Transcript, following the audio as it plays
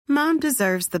Mom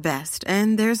deserves the best,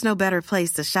 and there's no better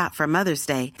place to shop for Mother's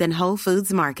Day than Whole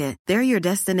Foods Market. They're your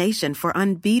destination for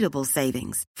unbeatable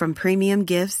savings, from premium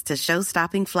gifts to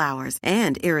show-stopping flowers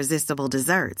and irresistible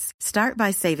desserts. Start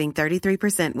by saving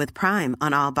 33% with Prime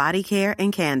on all body care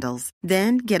and candles.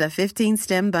 Then get a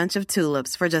 15-stem bunch of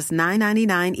tulips for just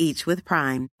 $9.99 each with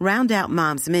Prime. Round out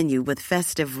Mom's menu with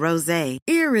festive rosé,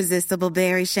 irresistible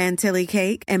berry chantilly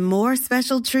cake, and more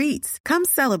special treats. Come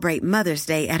celebrate Mother's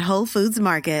Day at Whole Foods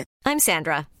Market. I'm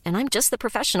Sandra, and I'm just the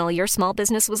professional your small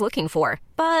business was looking for.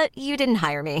 But you didn't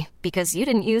hire me because you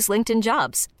didn't use LinkedIn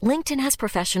Jobs. LinkedIn has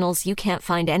professionals you can't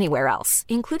find anywhere else,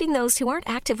 including those who aren't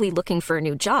actively looking for a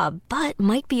new job, but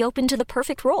might be open to the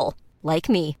perfect role, like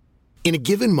me. In a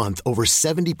given month, over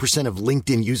 70% of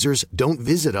LinkedIn users don't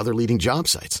visit other leading job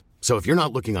sites. So if you're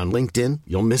not looking on LinkedIn,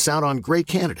 you'll miss out on great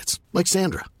candidates, like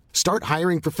Sandra. Start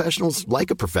hiring professionals like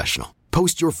a professional.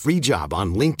 Post your free job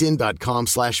on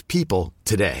linkedin.com/people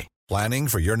today. Planning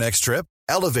for your next trip?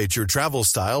 Elevate your travel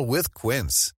style with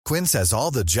Quince. Quince has all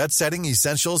the jet-setting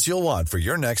essentials you'll want for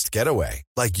your next getaway,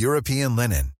 like European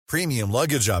linen, premium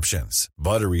luggage options,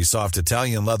 buttery soft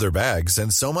Italian leather bags,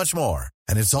 and so much more.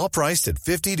 And it's all priced at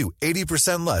 50 to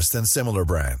 80% less than similar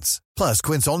brands. Plus,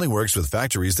 Quince only works with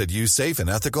factories that use safe and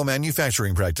ethical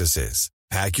manufacturing practices.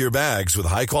 Pack your bags with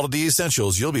high-quality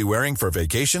essentials you'll be wearing for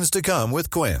vacations to come with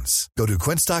Quince. Go to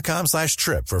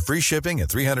quince.com/trip for free shipping and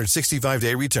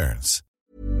 365-day returns.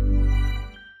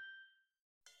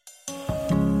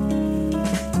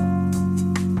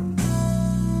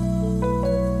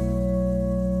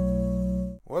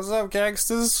 What's up,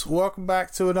 gangsters? Welcome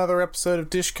back to another episode of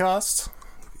Dishcast.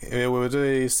 We'll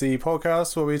do the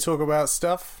podcast where we talk about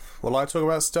stuff. Well, I talk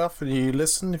about stuff and you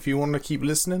listen if you want to keep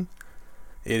listening.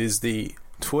 It is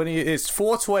it's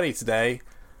 420 today.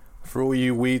 For all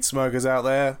you weed smokers out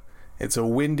there, it's a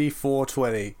windy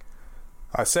 420.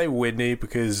 I say windy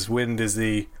because wind is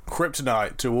the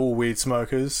kryptonite to all weed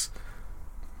smokers.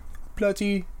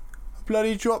 Bloody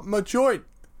dropped my joint.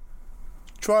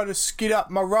 Trying to skid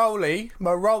up my roll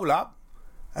up,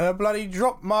 and I bloody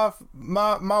dropped my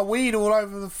weed all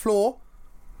over the floor.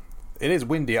 It is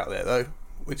windy out there though,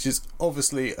 which is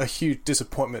obviously a huge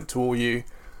disappointment to all you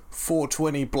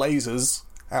 420 blazers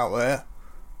out there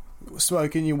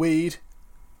smoking your weed.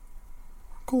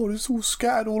 God, it's all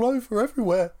scattered all over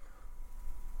everywhere.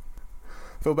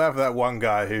 Feel bad for that one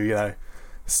guy who,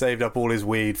 saved up all his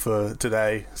weed for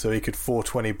today so he could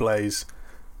 420 blaze.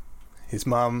 His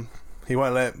mum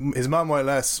won't let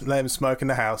him smoke in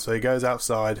the house, so he goes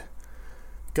outside,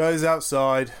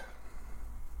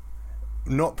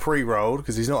 not pre-rolled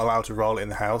because he's not allowed to roll it in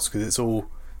the house because it's all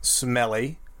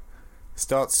smelly.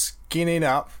 Starts skinning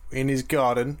up in his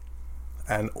garden,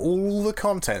 and all the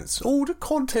contents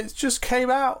just came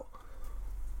out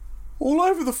all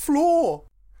over the floor.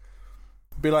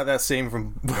 Be like that scene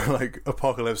from like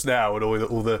Apocalypse Now, when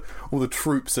all the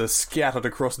troops are scattered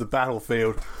across the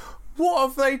battlefield. What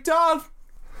have they done?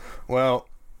 Well,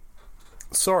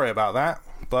 sorry about that,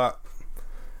 but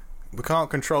we can't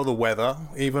control the weather,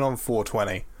 even on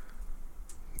 420.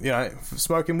 If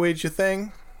smoking weed's your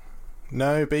thing,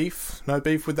 no beef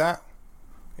with that.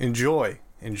 Enjoy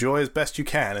as best you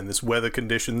can in this weather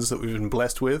conditions that we've been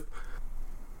blessed with.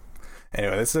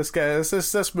 Anyway, let's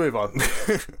move on.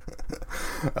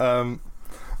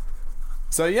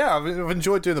 So yeah, I've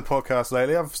enjoyed doing the podcast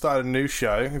lately. I've started a new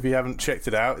show. If you haven't checked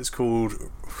it out, it's called,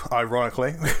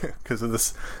 ironically, because of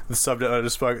the subject I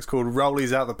just spoke, it's called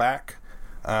Rollies Out the Back.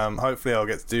 Hopefully I'll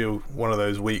get to do one of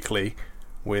those weekly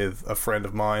with a friend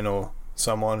of mine or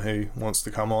someone who wants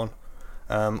to come on.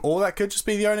 Or that could just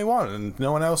be the only one and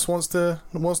no one else wants to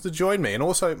join me. And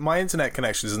also, my internet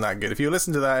connection isn't that good. If you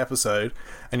listen to that episode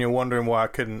and you're wondering why I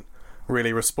couldn't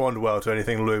really respond well to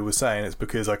anything Lou was saying, it's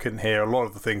because I couldn't hear a lot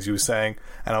of the things he was saying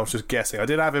and I was just guessing. I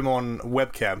did have him on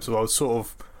webcam, so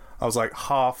I was like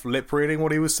half lip reading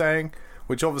what he was saying,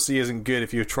 which obviously isn't good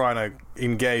if you're trying to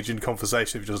engage in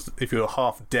conversation, if you're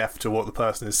half deaf to what the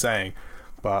person is saying.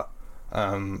 But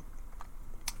it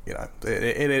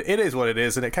is what it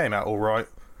is, and it came out all right.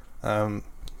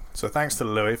 So thanks to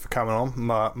Louis for coming on,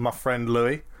 my friend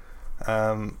Louis.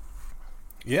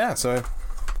 So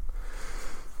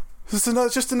just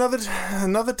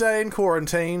another day in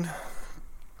quarantine.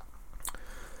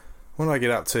 What did I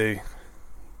get up to?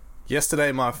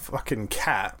 Yesterday, my fucking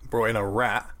cat brought in a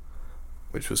rat,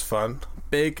 which was fun.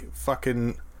 Big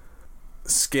fucking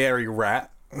scary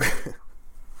rat.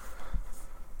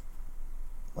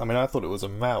 I mean, I thought it was a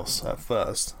mouse at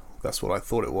first. That's what I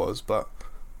thought it was, but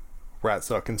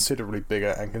rats are considerably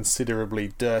bigger and considerably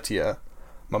dirtier.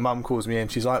 My mum calls me in,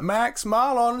 she's like, Max,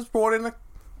 Marlon's brought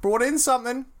in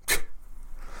something.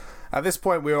 At this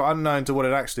point, we were unknown to what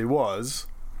it actually was.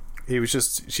 She was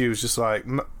just like,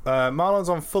 Marlon's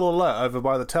on full alert over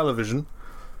by the television.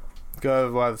 Go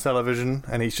over by the television,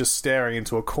 and he's just staring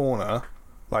into a corner,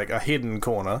 like a hidden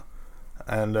corner.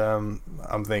 And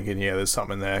I'm thinking, yeah, there's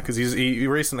something there, because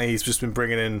he's just been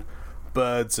bringing in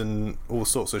birds and all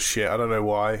sorts of shit. I don't know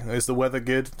why. Is the weather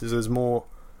good? Is there more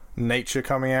nature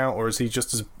coming out, or is he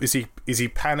just is he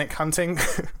panic hunting?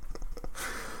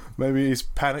 Maybe he's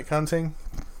panic hunting.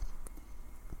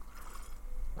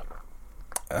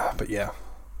 But yeah,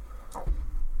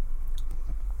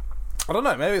 I don't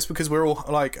know. Maybe it's because we're all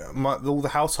like all the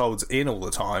households in all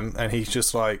the time, and he's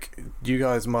just like, you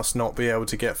guys must not be able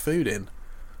to get food in.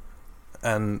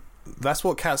 And that's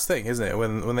what cats think, isn't it?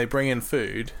 When they bring in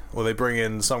food or they bring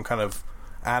in some kind of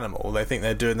animal, they think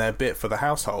they're doing their bit for the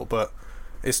household, but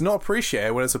it's not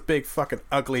appreciated when it's a big fucking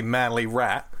ugly manly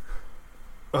rat.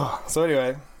 Ugh. So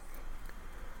anyway,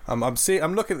 I'm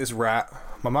looking at this rat.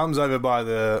 My mum's over by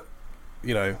the,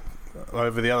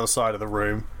 over the other side of the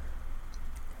room,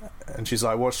 and she's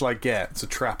like, what shall I get to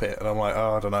trap it? And I'm like,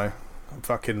 I don't know, a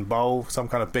fucking bowl, some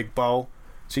kind of big bowl.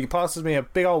 She passes me a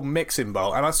big old mixing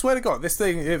bowl, and I swear to God, this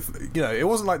thing, it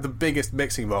wasn't like the biggest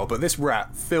mixing bowl, but this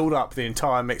rat filled up the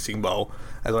entire mixing bowl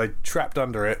as I trapped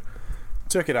under it,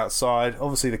 took it outside.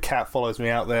 Obviously the cat follows me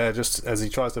out there just as he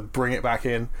tries to bring it back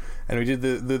in, and we did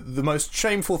the most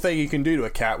shameful thing you can do to a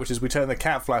cat, which is we turn the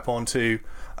cat flap on to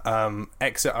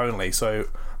exit only, so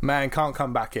man can't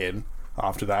come back in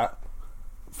after that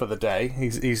for the day.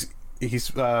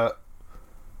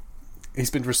 He's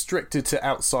been restricted to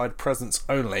outside presence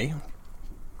only.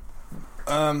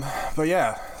 But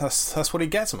yeah, that's what he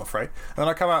gets, I'm afraid. And then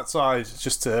I come outside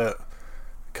just to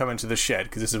come into the shed,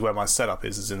 because this is where my setup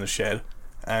is in the shed,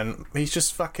 and he's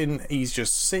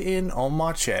just sitting on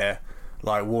my chair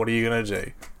like, what are you gonna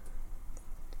do?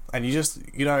 And you just,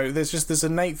 there's this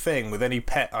innate thing with any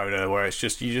pet owner where it's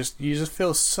just you just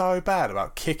feel so bad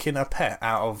about kicking a pet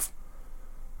out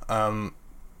of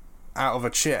a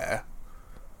chair.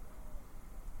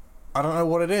 I don't know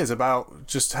what it is about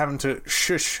just having to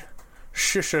shush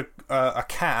a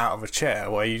cat out of a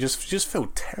chair, where you just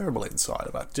feel terrible inside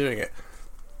about doing it.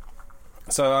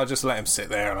 So I just let him sit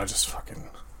there, and I just fucking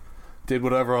did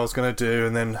whatever I was going to do,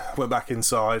 and then went back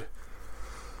inside.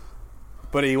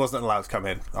 But he wasn't allowed to come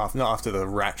in, not after the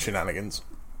rat shenanigans.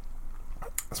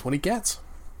 That's what he gets.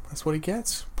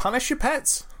 Punish your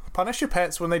pets. Punish your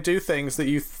pets when they do things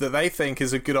that they think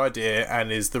is a good idea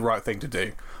and is the right thing to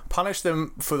do. Punish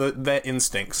them for their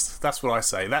instincts. That's what I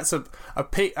say. That's a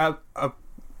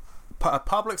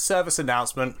public service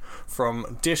announcement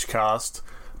from Dishcast.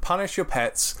 Punish your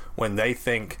pets when they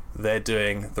think they're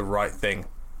doing the right thing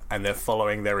and they're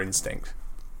following their instinct.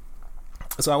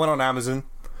 So I went on Amazon,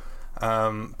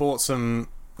 bought some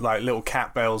like little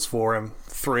cat bells for him,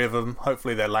 3 of them.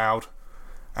 Hopefully they're loud.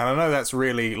 And I know that's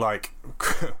really like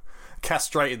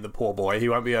castrating the poor boy. He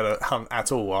won't be able to hunt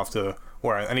at all after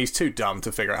wearing, and he's too dumb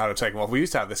to figure out how to take them off. We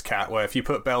used to have this cat where if you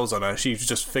put bells on her, she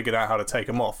just figured out how to take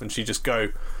them off, and she'd just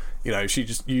go,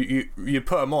 you'd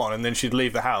put them on, and then she'd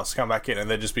leave the house, come back in, and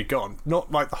they'd just be gone.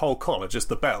 Not like the whole collar, just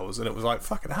the bells. And it was like,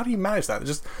 fucking, how do you manage that?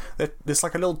 There's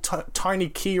like a little tiny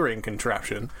keyring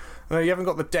contraption. You haven't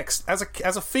got the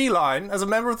as a feline, as a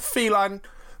member of the feline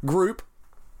group,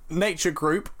 nature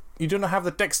group. You do not have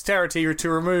the dexterity to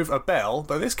remove a bell,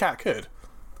 but this cat could.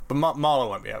 But Marlon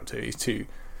won't be able to.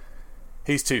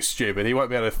 He's too stupid. He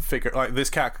won't be able to figure... Like, this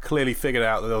cat clearly figured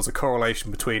out that there was a correlation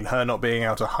between her not being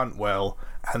able to hunt well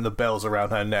and the bells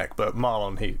around her neck. But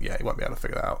Marlon, he won't be able to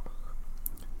figure that out.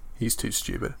 He's too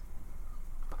stupid.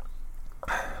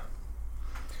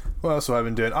 What else have I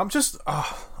been doing? I'm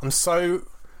so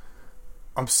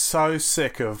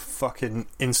sick of fucking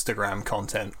Instagram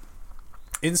content.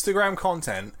 Instagram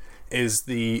content is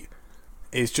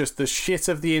just the shit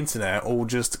of the internet, all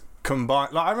just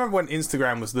combined. Like, I remember when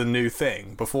Instagram was the new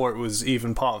thing, before it was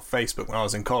even part of Facebook, when I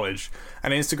was in college,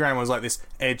 and Instagram was like this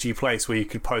edgy place where you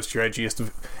could post your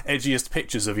edgiest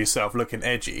pictures of yourself looking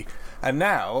edgy. And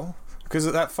now, because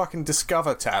of that fucking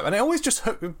Discover tab, and it always just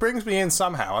it brings me in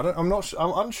somehow. I'm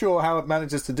unsure how it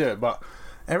manages to do it, but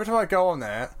every time I go on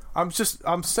there, I'm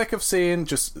sick of seeing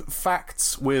just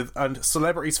facts with a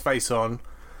celebrity's face on.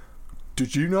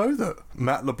 Did you know that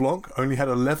Matt LeBlanc only had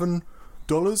 $11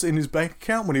 in his bank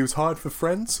account when he was hired for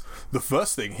Friends? The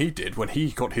first thing he did when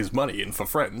he got his money in for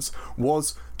Friends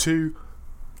was to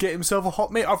get himself a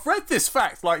hot meal. I've read this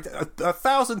fact like a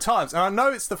 1,000 times, and I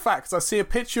know it's the fact 'cause I see a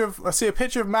picture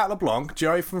of Matt LeBlanc,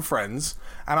 Joey from Friends,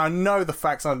 and I know the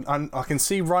facts. I can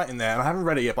see right in there, and I haven't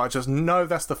read it yet, but I just know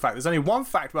that's the fact. There's only one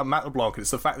fact about Matt LeBlanc, and it's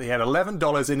the fact that he had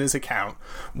 $11 in his account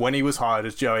when he was hired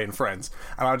as Joey in Friends,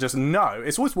 and I just know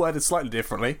it's always worded slightly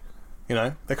differently. You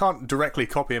know, they can't directly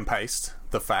copy and paste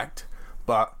the fact,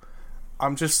 but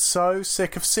I'm just so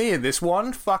sick of seeing this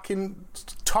one fucking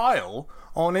tile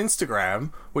on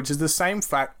Instagram, which is the same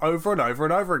fact over and over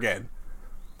and over again.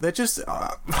 They're just...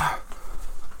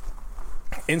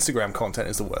 Instagram content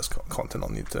is the worst content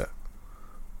on the internet.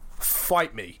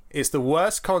 Fight me. It's the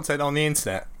worst content on the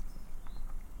internet.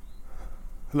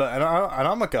 Look, and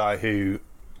I'm a guy who,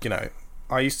 you know,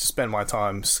 I used to spend my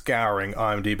time scouring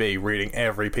IMDb, reading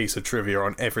every piece of trivia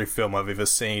on every film I've ever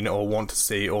seen or want to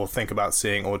see or think about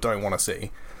seeing or don't want to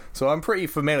see. So I'm pretty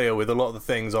familiar with a lot of the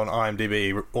things on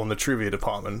IMDb on the trivia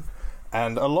department.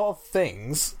 And a lot of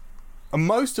things,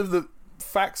 most of the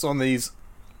facts on these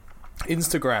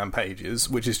Instagram pages,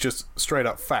 which is just straight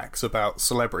up facts about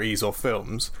celebrities or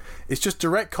films, it's just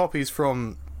direct copies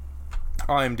from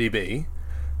IMDb.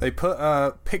 They put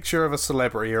a picture of a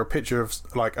celebrity or a picture of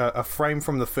like a frame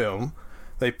from the film.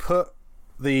 They put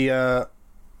the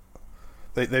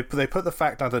they put the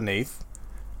fact underneath,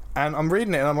 and I'm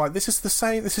reading it and I'm like, this is the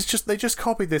same. This is just they just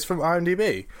copied this from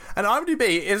IMDb, and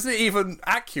IMDb isn't even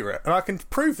accurate. And I can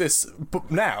prove this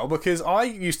now because I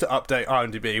used to update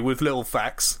IMDb with little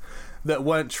facts that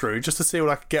weren't true just to see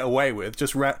what I could get away with.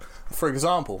 Just for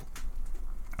example,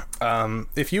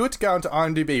 if you were to go into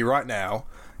IMDb right now.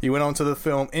 You went on to the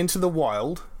film Into the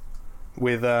Wild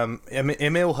with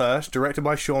Emile Hirsch, directed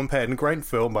by Sean Penn. Great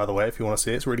film, by the way, if you want to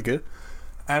see it. It's really good.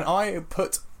 And I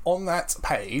put on that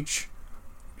page,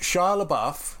 Shia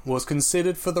LaBeouf was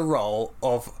considered for the role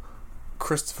of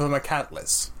Christopher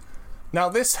McCandless. Now,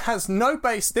 this had no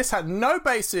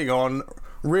basing on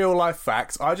real-life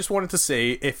facts. I just wanted to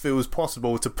see if it was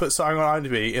possible to put something on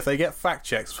IMDb, if they get fact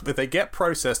checks, if they get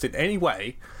processed in any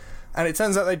way. And it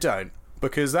turns out they don't.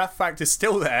 Because that fact is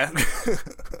still there.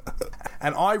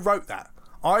 And I wrote that.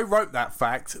 I wrote that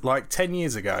fact like 10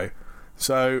 years ago.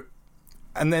 So,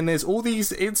 and then there's all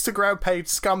these Instagram page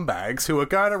scumbags who are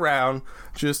going around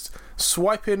just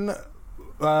swiping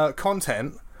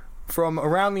content from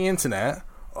around the internet,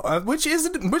 which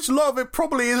a lot of it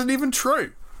probably isn't even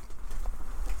true.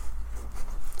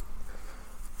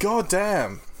 God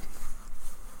damn.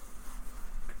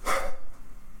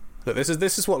 Look,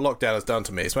 this is what lockdown has done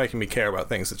to me. It's making me care about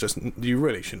things that just you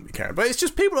really shouldn't be caring. But it's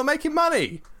just people are making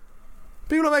money.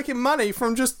 People are making money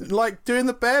from just like doing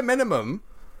the bare minimum,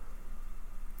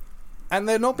 and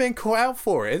they're not being caught out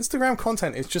for it. Instagram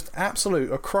content is just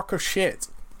a crock of shit.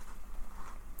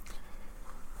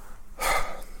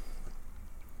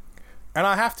 And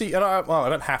I have to. I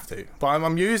don't have to, but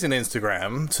I'm using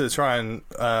Instagram to try and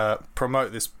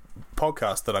promote this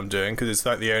podcast that I'm doing because it's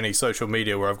like the only social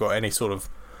media where I've got any sort of.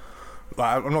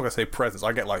 Like, I'm not gonna say presence.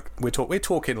 I get like we're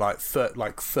talking like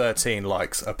 13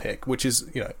 likes a pic, which is,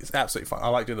 you know, it's absolutely fine. I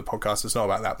like doing the podcast. It's not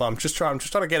about that, but I'm just trying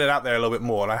to get it out there a little bit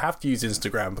more, and I have to use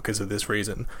Instagram because of this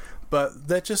reason. But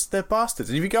they're bastards.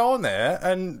 And if you go on there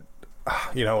and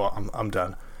you know what, I'm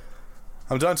done.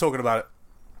 I'm done talking about it.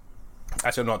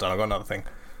 Actually, I'm not done. I've got another thing.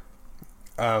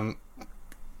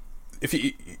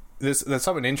 There's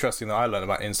something interesting that I learned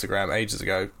about Instagram ages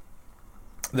ago.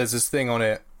 There's this thing on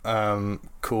it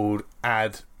called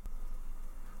ad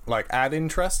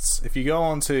interests. If you go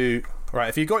on to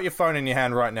if you got your phone in your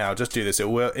hand right now, just do this. It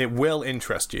will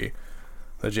interest you.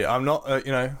 Legit. I'm not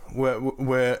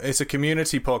we're it's a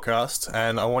community podcast,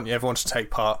 and I want everyone to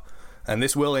take part, and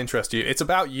this will interest you. It's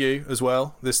about you as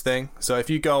well, this thing. So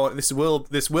if you go, this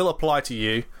will apply to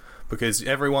you because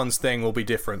everyone's thing will be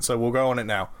different. So we'll go on it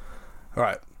now. All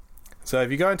right. So if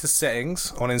you go into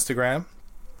settings on Instagram,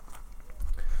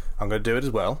 I'm going to do it as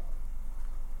well.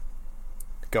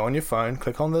 Go on your phone,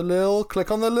 click on the little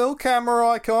camera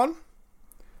icon.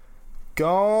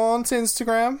 Go on to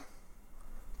Instagram.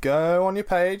 Go on your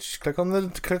page, click on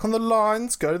the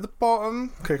lines, go to the bottom,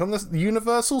 click on the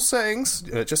universal settings.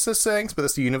 It just says settings, but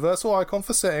it's the universal icon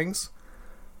for settings.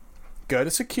 Go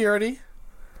to security.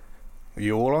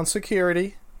 You're all on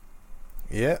security.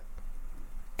 Yeah.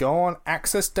 Go on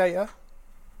access data.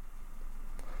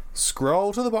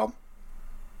 Scroll to the bottom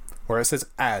where it says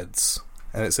ads,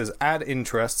 and it says add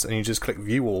interests, and you just click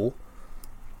view all,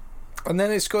 and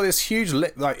then it's got this huge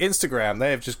like Instagram.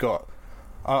 They have just got.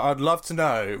 I'd love to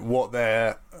know what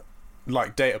their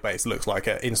like database looks like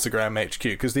at Instagram HQ,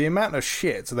 because the amount of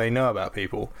shit they know about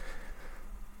people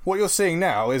what you're seeing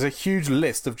now is a huge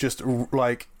list of just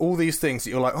like all these things that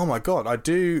you're like, oh my god,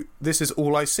 this is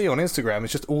all I see on Instagram.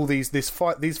 It's just all these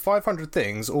 500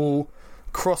 things all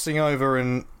crossing over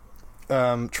and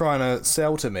trying to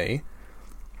sell to me.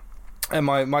 And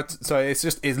so it's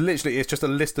just a list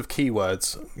of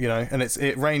keywords, you know,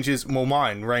 and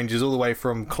mine ranges all the way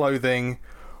from clothing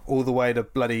all the way to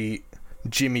bloody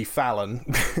Jimmy Fallon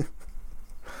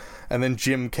and then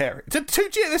Jim Carrey.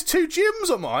 There's two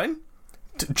Jims on mine.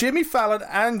 Jimmy Fallon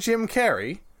and Jim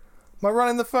Carrey. Am I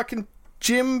running the fucking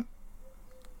Jim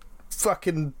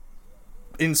fucking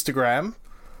Instagram?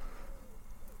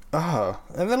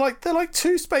 And they're like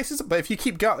 2 spaces. But if you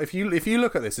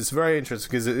look at this, it's very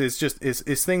interesting because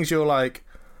it's things you're like,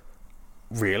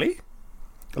 really?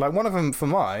 Like one of them for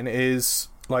mine is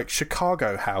like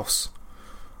Chicago House.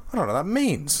 I don't know what that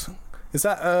means. Is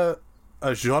that a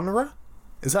genre?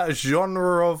 Is that a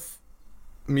genre of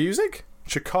music?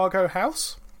 Chicago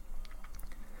House?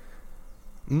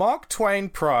 Mark Twain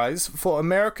Prize for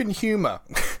American Humor.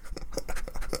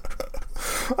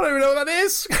 I don't even know what that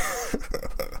is.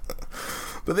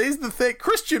 But these are the thing.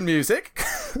 Christian music.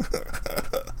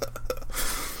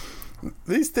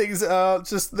 These things are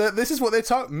just. This is what they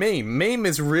talk. Meme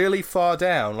is really far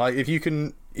down. Like if you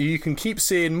can keep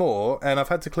seeing more. And I've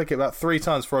had to click it about 3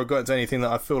 times before I got into anything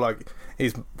that I feel like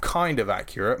is kind of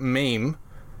accurate. Meme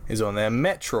is on there.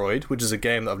 Metroid, which is a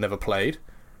game that I've never played.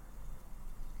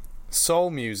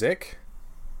 Soul music.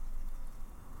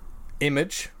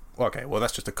 Image. Okay, well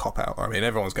that's just a cop-out. I mean,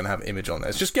 everyone's going to have image on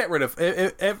there. Just get rid of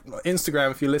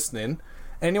Instagram if you're listening.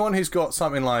 Anyone who's got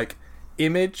something like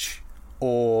image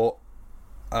or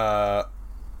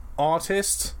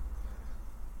artist,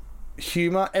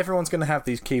 humor, everyone's going to have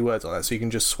these keywords on it, so you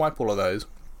can just swipe all of those.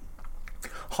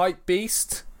 Hype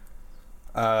Beast,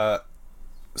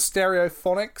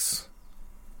 Stereophonics,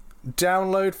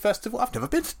 Download Festival. I've never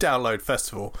been to Download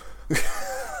Festival.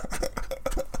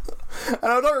 And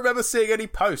I don't remember seeing any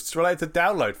posts related to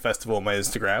Download Festival on my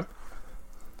Instagram.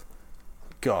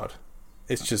 God,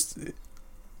 it's just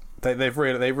they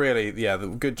really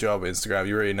good job Instagram.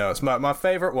 You really know it's my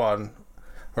favorite one.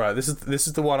 Right, this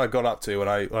is the one I got up to when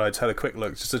I had a quick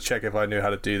look just to check if I knew how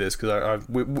to do this, because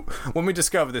when we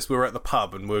discovered this, we were at the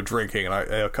pub and we were drinking,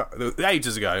 and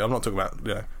ages ago. I'm not talking about,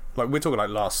 you know, like we're talking like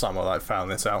last summer. I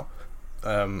found this out.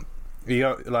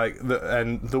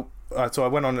 So I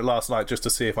went on it last night just to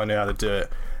see if I knew how to do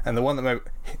it, and the one that made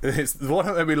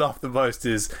me laugh the most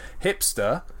is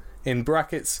hipster in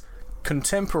brackets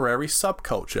contemporary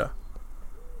subculture.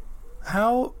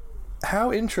 How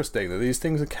interesting that these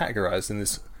things are categorized in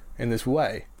this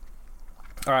way.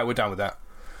 All right, we're done with that.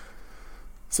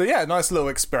 So yeah, nice little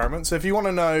experiment. So if you want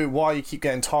to know why you keep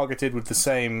getting targeted with the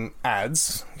same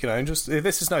ads, you know, just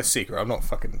this is no secret. I'm not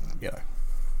fucking, you know.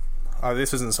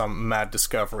 This isn't some mad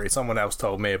discovery. Someone else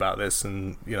told me about this,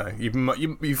 and you know, you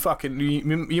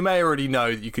may already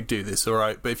know that you could do this, all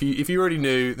right? But if you already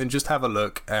knew, then just have a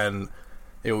look, and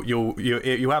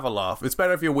you'll have a laugh. It's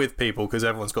better if you're with people because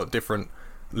everyone's got different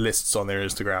lists on their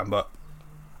Instagram, but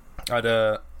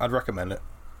I'd recommend it.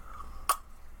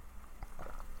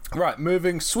 Right,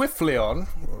 moving swiftly on.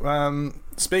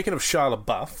 Speaking of Shia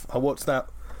LaBeouf, I watched that.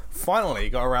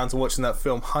 Finally, got around to watching that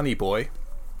film Honey Boy,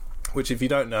 which, if you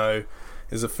don't know,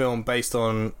 is a film based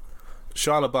on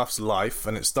Shia LaBeouf's life,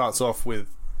 and it starts off with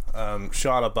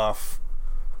Shia LaBeouf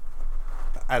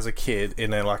as a kid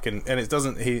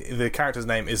the character's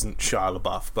name isn't Shia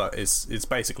LaBeouf, but it's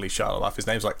basically Shia LaBeouf. His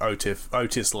name's like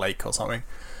Otis Lake or something,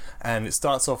 and it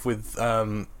starts off with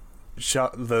the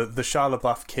Shia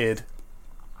LaBeouf kid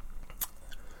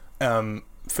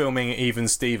filming Even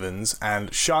Stevens,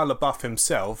 and Shia LaBeouf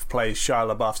himself plays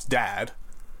Shia LaBeouf's dad.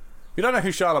 You don't know who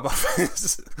Shia LaBeouf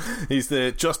is? He's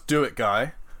the Just Do It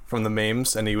guy from the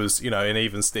memes, and he was, you know, in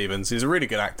Even Stevens. He's a really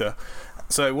good actor.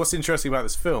 So what's interesting about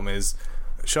this film is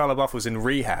Shia LaBeouf was in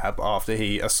rehab after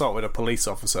he assaulted a police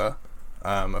officer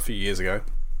a few years ago.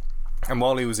 And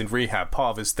while he was in rehab,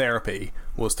 part of his therapy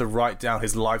was to write down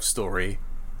his life story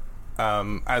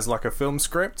as like a film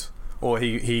script. Or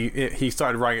he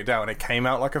started writing it down and it came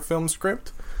out like a film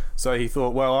script. So he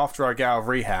thought, well, after I get out of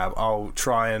rehab, I'll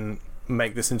try and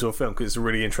make this into a film, because it's a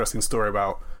really interesting story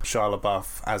about Shia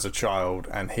LaBeouf as a child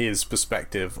and his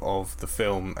perspective of the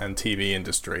film and TV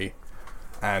industry,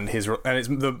 and it's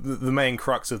the main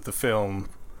crux of the film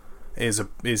is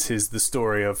the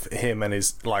story of him and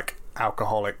his like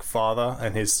alcoholic father,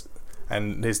 and his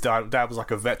dad was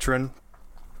like a veteran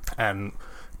and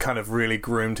kind of really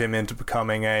groomed him into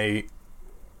becoming a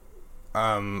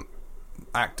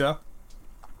actor,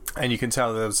 and you can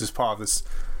tell there was this part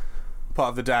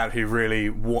of the dad who really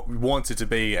wanted to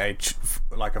be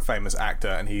like a famous actor,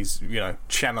 and he's, you know,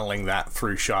 channeling that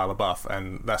through Shia LaBeouf,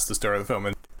 and that's the story of the film.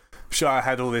 And Shia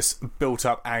had all this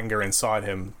built-up anger inside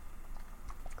him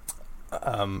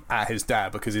at his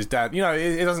dad, because his dad, you know,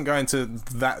 it doesn't go into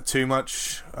that too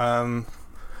much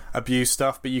abuse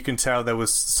stuff, but you can tell there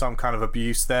was some kind of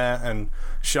abuse there, and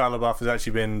Shia LaBeouf has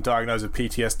actually been diagnosed with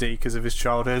PTSD because of his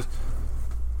childhood,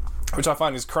 which I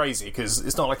find is crazy, because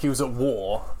it's not like he was at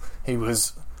war, he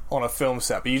was on a film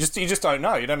set, but you just don't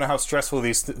know. You don't know how stressful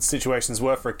these situations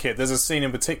were for a kid. There's a scene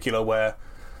in particular where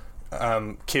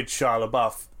kid Shia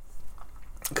LaBeouf,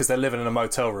 because they're living in a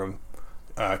motel room,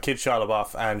 kid Shia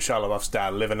LaBeouf and Shia LaBeouf's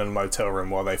dad living in a motel room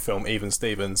while they film Even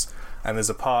Stevens, and there's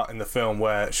a part in the film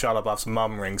where Shia LaBeouf's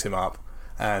mum rings him up,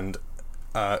 and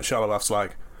Shia LaBeouf's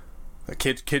like,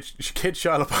 kid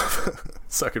Shia LaBeouf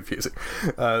so confusing.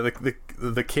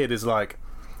 The kid is like,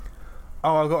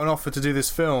 oh, I've got an offer to do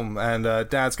this film, and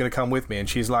Dad's going to come with me. And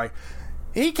she's like,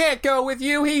 he can't go with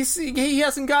you. He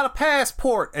hasn't got a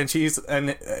passport. And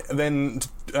then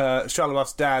Shia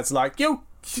LaBeouf's dad's like,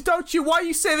 why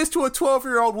you say this to a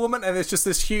 12-year-old woman? And it's just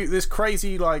this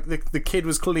crazy, like, the kid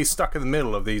was clearly stuck in the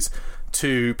middle of these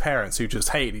two parents who just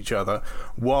hate each other,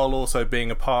 while also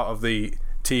being a part of the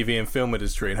TV and film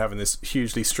industry and having this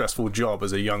hugely stressful job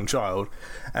as a young child.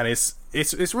 And it's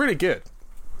really good.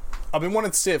 I've been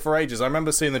wanting to see it for ages. I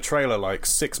remember seeing the trailer like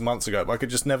 6 months ago, but I could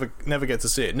just never get to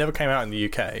see it. It never came out in the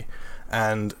UK,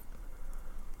 and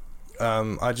I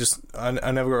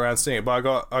never got around to seeing it. But I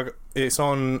got it's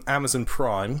on Amazon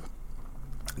Prime,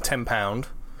 £10.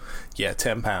 Yeah,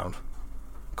 £10. It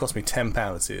cost me £10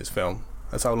 to see this film.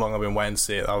 That's how long I've been waiting to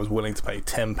see it. I was willing to pay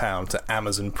 £10 to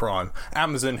Amazon Prime.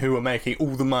 Amazon, who are making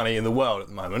all the money in the world at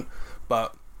the moment,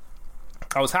 but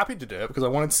I was happy to do it because I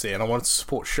wanted to see it, and I wanted to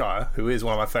support Shia, who is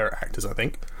one of my favourite actors, I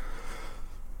think.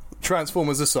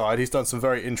 Transformers aside, he's done some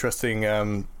very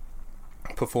interesting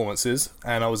performances,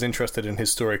 and I was interested in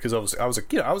his story because obviously I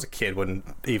was a kid when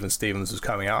Even Stevens was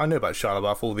coming out. I knew about Shia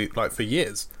LaBeouf for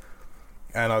years,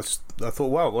 and I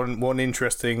thought, wow, what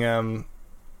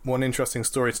an interesting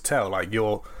story to tell. Like,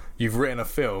 you've written a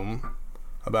film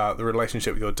about the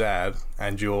relationship with your dad,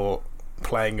 and you're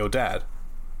playing your dad.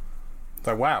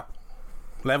 Like, wow.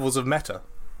 Levels of meta.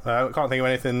 I can't think of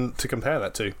anything to compare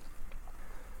that to.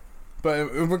 But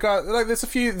in regard, like, there's a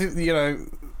few, you know,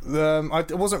 I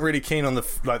wasn't really keen on the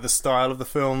style of the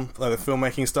film, like the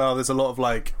filmmaking style. There's a lot of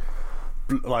like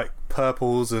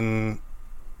purples and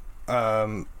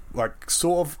like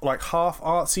sort of like half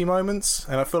artsy moments,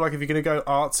 and I feel like if you're going to go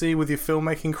artsy with your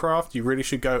filmmaking craft, you really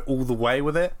should go all the way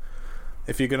with it.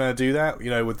 If you're going to do that, you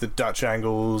know, with the Dutch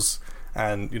angles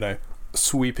and, you know,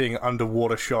 sweeping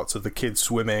underwater shots of the kids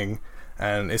swimming,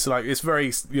 and it's like, it's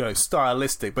very, you know,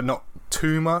 stylistic but not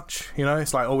too much, you know.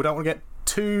 It's like, oh, we don't want to get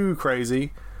too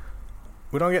crazy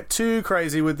with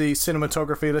the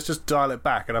cinematography, let's just dial it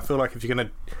back. And I feel like if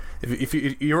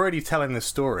you're already telling this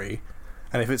story,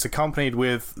 and if it's accompanied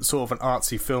with sort of an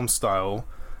artsy film style,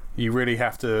 you really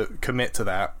have to commit to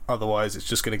that, otherwise it's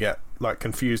just going to get like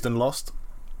confused and lost.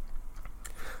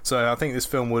 So I think this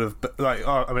film would have, like,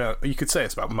 I mean, you could say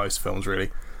it's about most films really,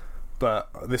 but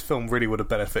this film really would have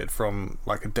benefited from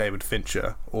like a David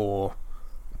Fincher, or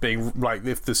being like,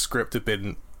 if the script had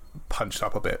been punched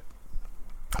up a bit,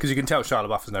 because you can tell Shia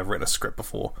LaBeouf has never written a script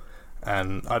before,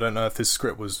 and I don't know if this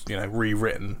script was, you know,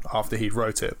 rewritten after he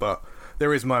wrote it, but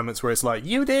there is moments where it's like,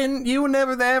 you were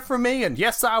never there for me, and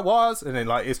yes I was, and then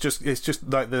like it's just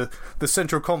like the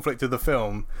central conflict of the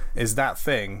film is that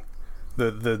thing.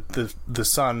 The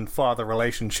son-father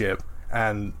relationship,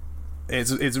 and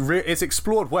it's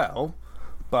explored well,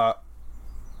 but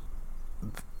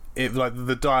it, like,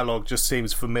 the dialogue just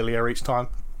seems familiar each time.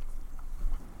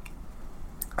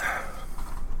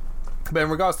 But in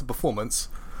regards to performance,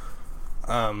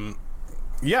 yeah,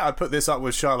 I'd put this up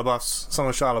with some of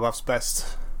Shia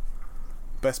LaBeouf's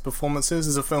best performances.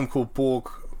 There's a film called Borg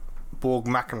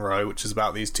McEnroe, which is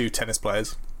about these two tennis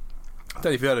players. I don't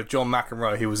know if you heard of John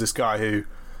McEnroe. He was this guy who,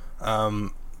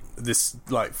 this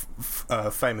like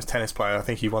famous tennis player. I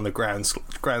think he won the Grand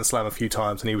Slam a few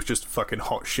times, and he was just fucking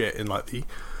hot shit in like the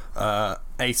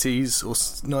 80s or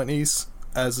 90s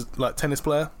as like tennis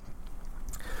player.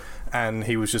 And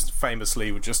he was just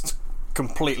famously would just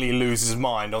completely lose his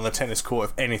mind on the tennis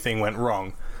court if anything went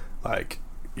wrong. Like,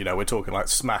 you know, we're talking like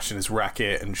smashing his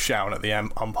racket and shouting at the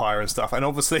umpire and stuff. And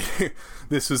obviously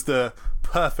this was the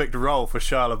perfect role for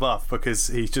Shia LaBeouf, because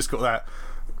he's just got that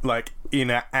like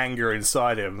inner anger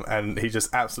inside him, and he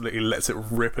just absolutely lets it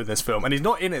rip in this film. And he's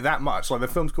not in it that much. Like, the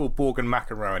film's called Borg and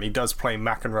McEnroe, and he does play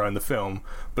McEnroe in the film,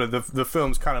 but the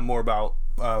film's kind of more about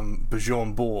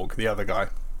Bjorn Borg, the other guy.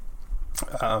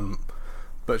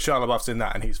 But Shia LaBeouf's in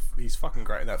that, and he's fucking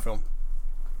great in that film.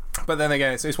 But then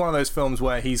again, it's one of those films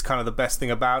where he's kind of the best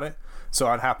thing about it. So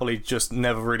I'd happily just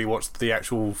never really watch the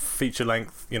actual feature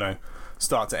length,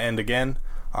 start to end again.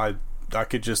 I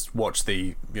could just watch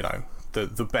the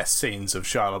best scenes of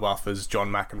Shia LaBeouf as John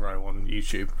McEnroe on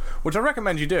YouTube, which I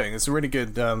recommend you doing. It's a really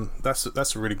good.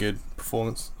 That's a really good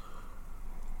performance.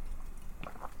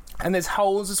 And there's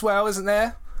Holes as well, isn't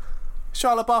there?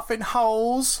 Shia LaBeouf in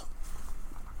Holes.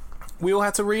 We all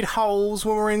had to read Holes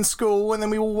when we were in school, and then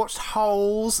we all watched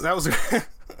Holes. That was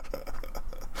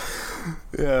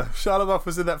yeah. Shia LaBeouf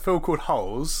was in that film called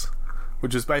Holes,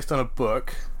 which was based on a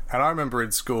book. And I remember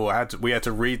in school, we had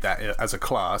to read that as a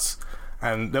class.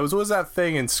 And there was always that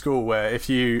thing in school where if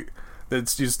you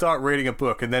start reading a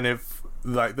book, and then if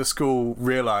like the school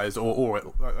realised, or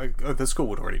the school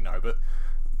would already know, but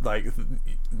like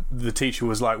the teacher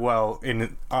was like, well,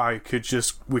 we could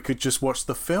just watch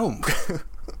the film.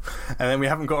 And then we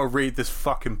haven't got to read this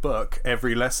fucking book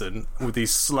every lesson with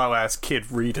these slow ass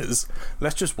kid readers.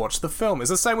 Let's just watch the film. It's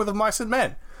the same with The Mice and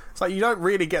Men. It's like you don't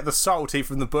really get the subtlety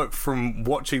from the book from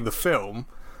watching the film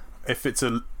if it's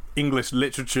a English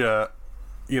literature,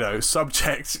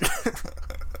 subject.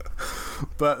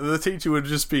 But the teacher would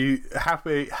just be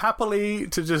happily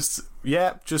to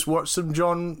just watch some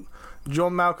John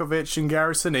Malkovich and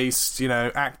Gary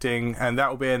Sinise, acting, and that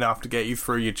will be enough to get you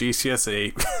through your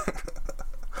GCSE.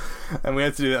 And we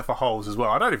had to do that for Holes as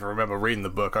well. I don't even remember reading the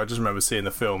book. I just remember seeing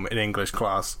the film in English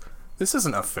class. This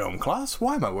isn't a film class.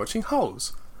 Why am I watching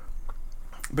Holes?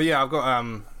 But yeah, I've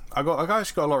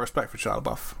actually got a lot of respect for Shia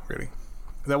LaBeouf, really.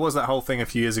 There was that whole thing a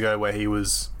few years ago where he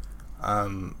was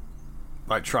trying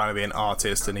to be an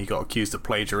artist, and he got accused of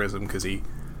plagiarism because he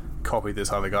copied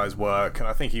this other guy's work. And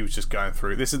I think he was just going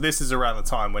through this is around the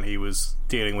time when he was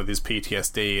dealing with his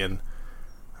PTSD and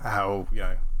how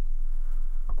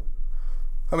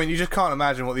you just can't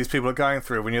imagine what these people are going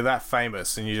through when you're that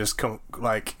famous and you just come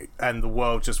and the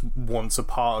world just wants a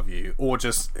part of you, or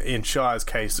just in Shia's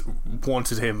case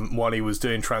wanted him while he was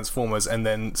doing Transformers and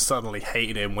then suddenly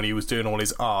hated him when he was doing all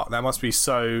his art. That must be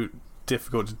so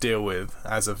difficult to deal with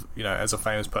as a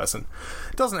famous person.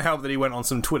 It doesn't help that he went on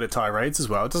some Twitter tirades as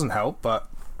well. It doesn't help, but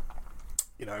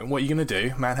what are you gonna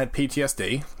do? Man had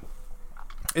PTSD.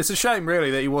 It's a shame,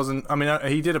 really, that he wasn't. I mean, I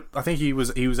think he was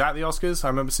at the Oscars. I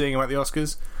remember seeing him at the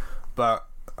Oscars, but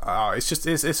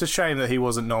it's a shame that he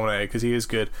wasn't nominated because he is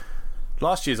good.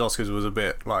 Last year's Oscars was a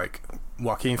bit like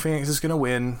Joaquin Phoenix is going to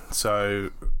win,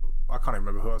 so I can't even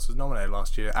remember who else was nominated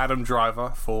last year. Adam Driver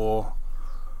for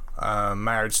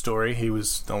Marriage Story, he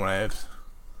was nominated.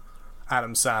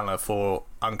 Adam Sandler for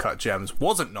Uncut Gems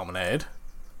wasn't nominated,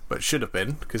 but should have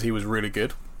been because he was really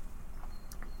good.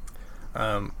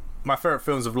 My favourite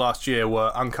films of last year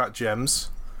were Uncut Gems,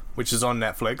 which is on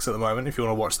Netflix at the moment, if you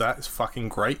want to watch that. It's fucking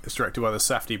great. It's directed by the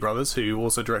Safdie brothers, who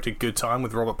also directed Good Time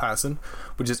with Robert Pattinson,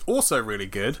 which is also really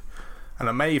good. And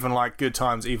I may even like Good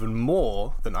Times even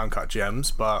more than Uncut Gems,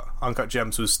 but Uncut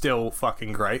Gems was still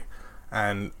fucking great.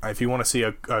 And if you want to see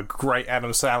a great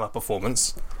Adam Sandler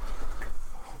performance...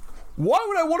 Why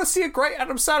would I want to see a great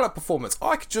Adam Sandler performance?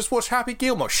 I could just watch Happy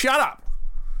Gilmore. Shut up!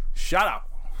 Shut up!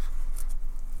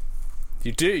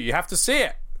 You do. You have to see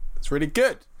it. It's really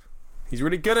good. He's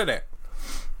really good at it.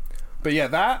 But yeah,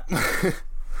 that.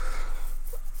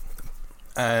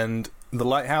 And The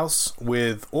Lighthouse,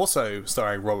 with also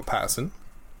starring Robert Pattinson.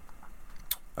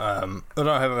 I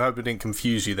hope I didn't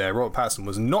confuse you there. Robert Pattinson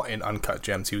was not in Uncut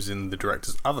Gems. He was in the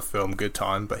director's other film, Good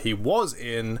Time. But he was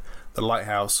in The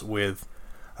Lighthouse with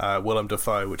Willem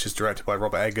Dafoe, which is directed by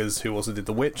Robert Eggers, who also did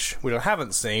The Witch, which I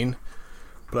haven't seen,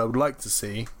 but I would like to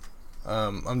see.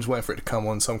 I'm just waiting for it to come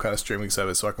on some kind of streaming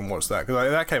service so I can watch that, because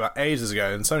that came out ages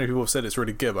ago and so many people have said it's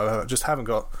really good, but I just haven't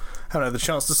had the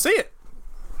chance to see it,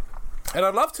 and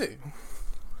I'd love to.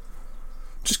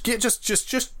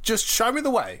 Just show me the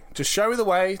way. Just show me the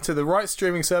way to the right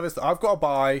streaming service that I've got to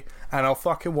buy, and I'll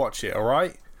fucking watch it. All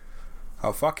right,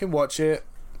 I'll fucking watch it.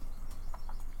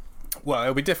 Well,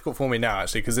 it'll be difficult for me now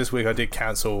actually, because this week I did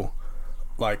cancel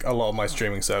like a lot of my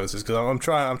streaming services because I'm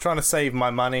trying to save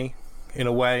my money in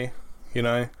a way.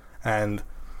 And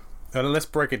let's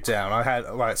break it down. I had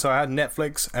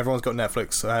Netflix. Everyone's got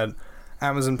Netflix. I had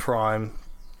Amazon Prime,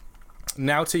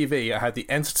 Now TV. I had the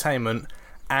entertainment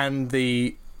and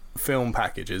the film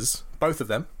packages, both of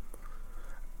them.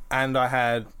 And I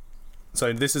had,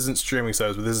 so this isn't streaming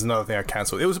service, but this is another thing I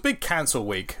cancelled. It was a big cancel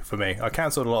week for me. I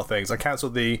cancelled a lot of things. I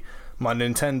cancelled my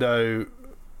Nintendo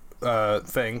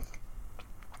thing.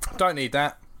 Don't need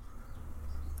that.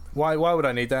 Why would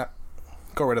I need that?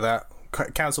 Got rid of that.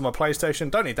 Cancel my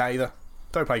PlayStation. Don't need that either.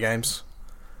 Don't play games.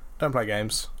 Don't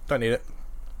need it.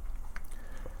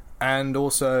 And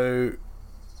also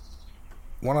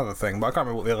one other thing, but I can't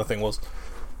remember what the other thing was.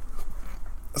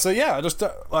 So yeah, I just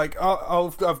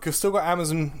I've still got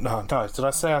Amazon. No, did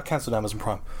I say I cancelled Amazon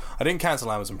Prime? I didn't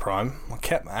cancel Amazon Prime. I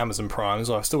kept Amazon Prime,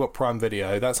 so I've still got Prime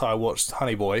Video. That's how I watched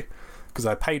Honey Boy, because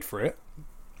I paid for it.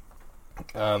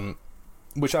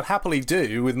 Which I'd happily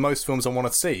do with most films I want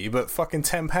to see, but fucking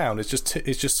 £10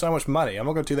 it's just so much money. I'm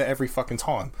not going to do that every fucking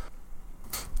time.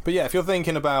 But yeah, if you're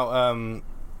thinking about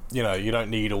you don't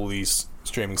need all these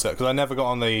streaming services, because I never got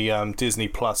on the Disney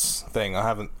Plus thing. I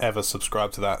haven't ever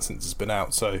subscribed to that since it's been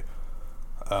out, so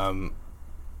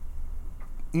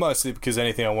mostly because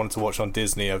anything I wanted to watch on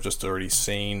Disney I've just already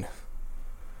seen,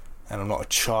 and I'm not a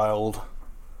child.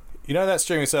 You know that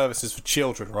streaming service is for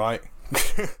children, right?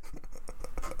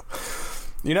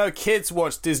 You know kids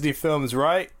watch Disney films,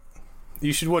 right?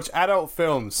 You should watch adult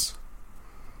films.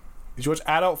 You should watch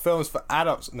adult films for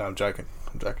adults. No, I'm joking.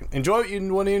 Enjoy what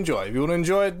you want to enjoy. If you want to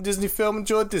enjoy a Disney film,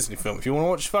 enjoy a Disney film. If you want to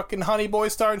watch fucking Honey Boy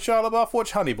starring Shia LaBeouf,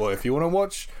 watch Honey Boy. If you want to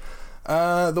watch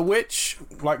The Witch,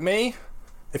 like me,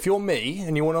 if you're me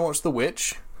and you want to watch The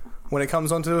Witch when it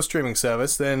comes onto a streaming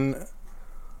service, then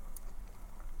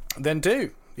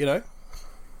do that.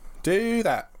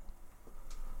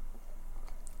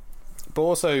 But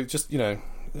also, just no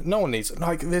one needs,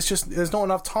 there's not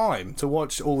enough time to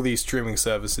watch all these streaming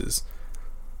services.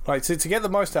 Like, to get the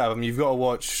most out of them, you've got to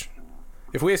watch...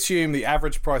 If we assume the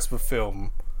average price of a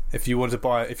film, if you were to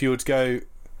go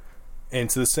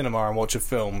into the cinema and watch a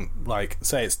film, like,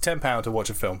 say it's £10 to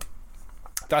watch a film,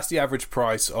 that's the average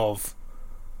price of...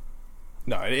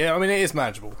 No, I mean, it is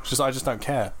manageable. It's just, I just don't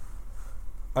care.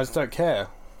 I just don't care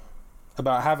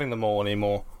about having them all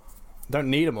anymore. I don't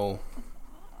need them all.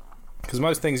 Because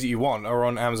most things that you want are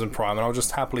on Amazon Prime, and I'll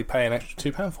just happily pay an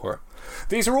extra £2 for it.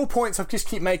 These are all points I just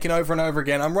keep making over and over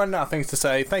again. I'm running out of things to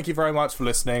say. Thank you very much for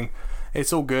listening.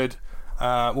 It's all good.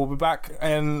 We'll be back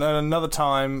in another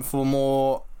time for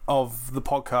more of the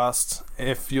podcast.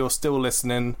 If you're still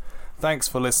listening, thanks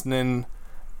for listening.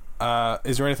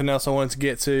 Is there anything else I wanted to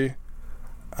get to?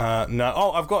 No.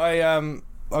 Oh, I've got an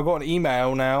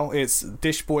email now. It's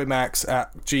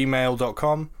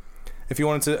dishboymax@gmail.com. If you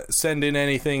wanted to send in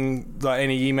anything, like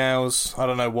any emails, I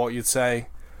don't know what you'd say.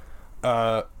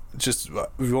 Just if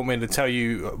you want me to tell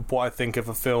you what I think of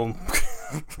a film,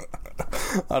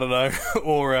 I don't know,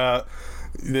 or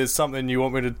there's something you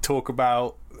want me to talk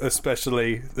about,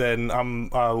 especially, then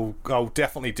I'll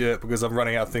definitely do it, because I'm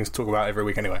running out of things to talk about every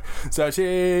week anyway. So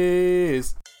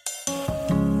cheers.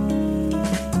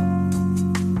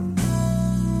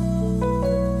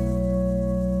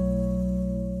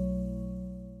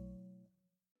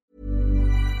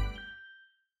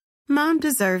 Mom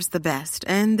deserves the best,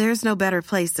 and there's no better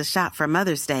place to shop for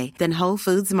Mother's Day than Whole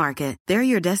Foods Market. They're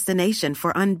your destination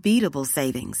for unbeatable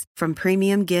savings, from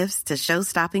premium gifts to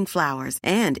show-stopping flowers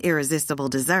and irresistible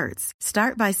desserts.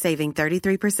 Start by saving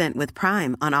 33% with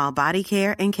Prime on all body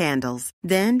care and candles.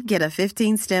 Then get a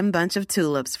 15-stem bunch of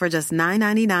tulips for just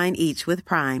 $9.99 each with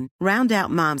Prime. Round out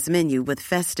Mom's menu with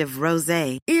festive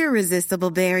rosé,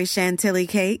 irresistible berry chantilly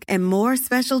cake, and more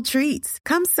special treats.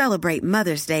 Come celebrate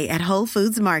Mother's Day at Whole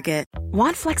Foods Market.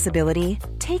 Want flexibility?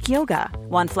 Take yoga.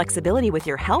 Want flexibility with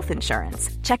your health insurance?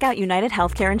 Check out United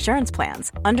Healthcare Insurance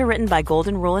Plans. Underwritten by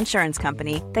Golden Rule Insurance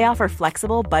Company, they offer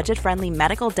flexible, budget-friendly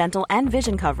medical, dental, and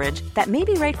vision coverage that may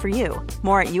be right for you.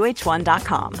 More at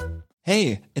uh1.com.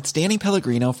 Hey, it's Danny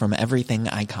Pellegrino from Everything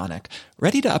Iconic.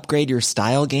 Ready to upgrade your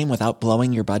style game without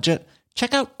blowing your budget?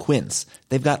 Check out Quince.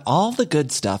 They've got all the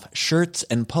good stuff, shirts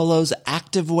and polos,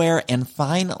 activewear, and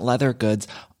fine leather goods,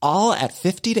 all at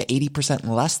 50 to 80%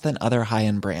 less than other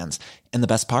high-end brands. And the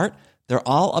best part? They're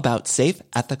all about safe,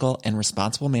 ethical, and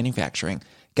responsible manufacturing.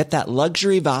 Get that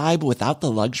luxury vibe without the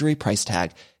luxury price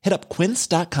tag. Hit up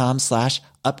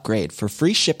quince.com/upgrade for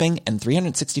free shipping and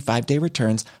 365-day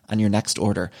returns on your next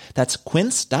order. That's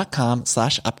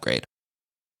quince.com/upgrade.